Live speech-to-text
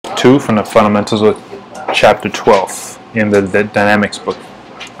2 from the Fundamentals of Chapter 12 in the Dynamics book.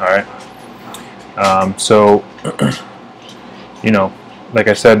 Alright. So, you know, like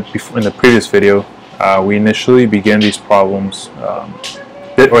I said before in the previous video, we initially begin these problems,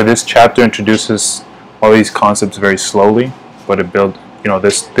 or this chapter introduces all these concepts very slowly, but it builds, you know,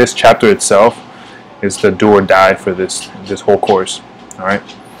 this chapter itself is the do or die for this whole course. Alright.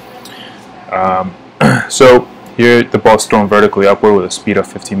 So here the ball is thrown vertically upward with a speed of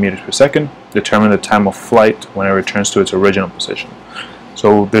 15 meters per second. Determine the time of flight when it returns to its original position.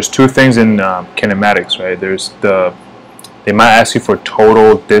 So there's two things in kinematics, right? They might ask you for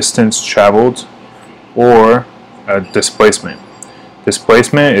total distance traveled or displacement.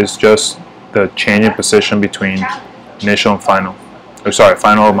 Displacement is just the change in position between initial and final. Or sorry,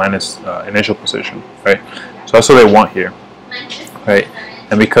 final minus initial position, right? So that's what they want here, right?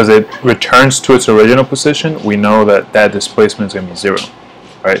 And because it returns to its original position, we know that that displacement is going to be 0,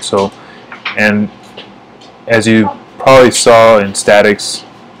 right? So, and as you probably saw in statics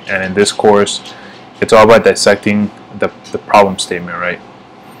and in this course, it's all about dissecting the problem statement, right?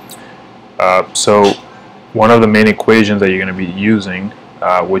 So one of the main equations that you're going to be using,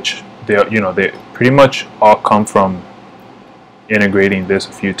 which they pretty much all come from integrating this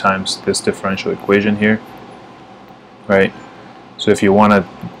a few times, this differential equation here, right? So if you want to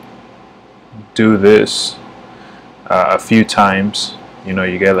do this a few times, you know,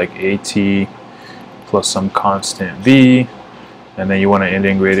 you get like AT plus some constant V, and then you want to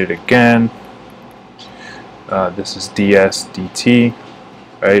integrate it again. This is ds dt,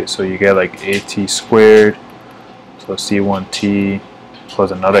 right? So you get like AT squared plus C1t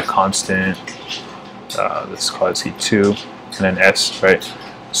plus another constant, let's call it C2, and then S, right?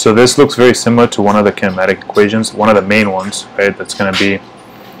 So this looks very similar to one of the kinematic equations, one of the main ones, right? That's going to be,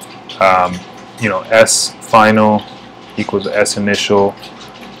 you know, S final equals S initial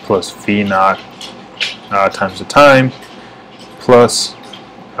plus V naught times the time plus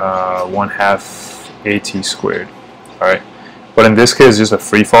 1/2 AT squared. All right. But in this case, it's just a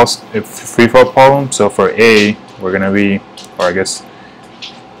free fall problem. So for A, we're going to be, or I guess,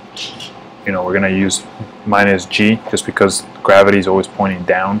 you know, we're going to use minus g just because gravity is always pointing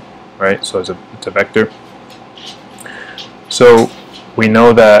down, right? So it's a vector. So we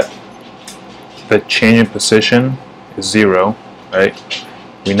know that the change in position is 0, right?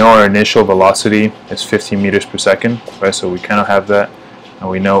 We know our initial velocity is 15 meters per second, right? So we kind of have that, and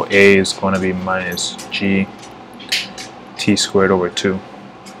we know a is going to be minus g t squared over 2,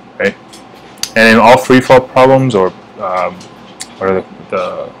 right? And in all free fall problems, or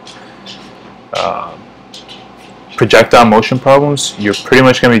the projectile motion problems, you're pretty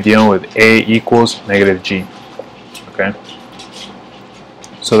much going to be dealing with a equals negative g. Okay.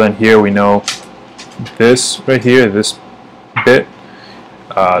 So then here we know this right here, this bit,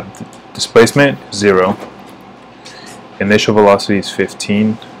 displacement 0. Initial velocity is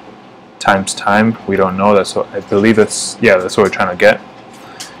 15 times time. We don't know. That's what I believe. That's what we're trying to get.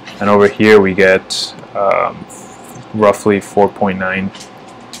 And over here we get roughly 4.9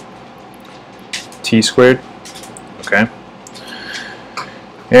 t squared. Okay.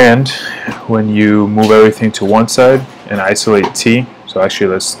 And when you move everything to one side and isolate t, so actually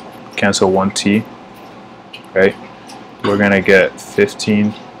let's cancel 1t, right? We're going to get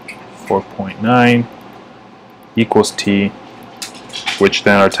 15, 4.9 equals t, which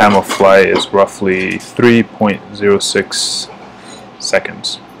then our time of flight is roughly 3.06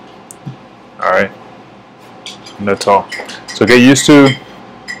 seconds. Alright, and that's all. So get used to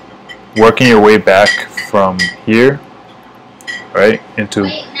working your way back from here, right, into,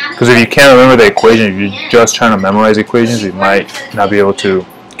 because if you can't remember the equation, if you're just trying to memorize equations, you might not be able to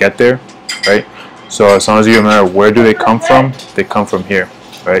get there, right? So as long as you remember where do they come from here,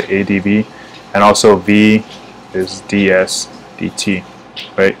 right? A dv, and also v is ds dt,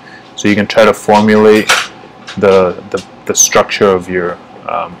 right? So you can try to formulate the structure of your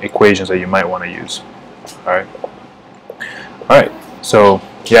equations that you might want to use. All right. So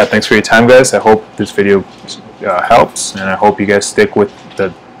yeah, thanks for your time, guys. I hope this video helps, and I hope you guys stick with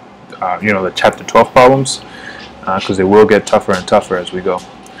the the chapter 12 problems, because they will get tougher and tougher as we go.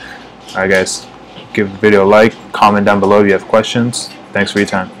 All right, guys, give the video a like, comment down below if you have questions. Thanks for your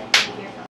time.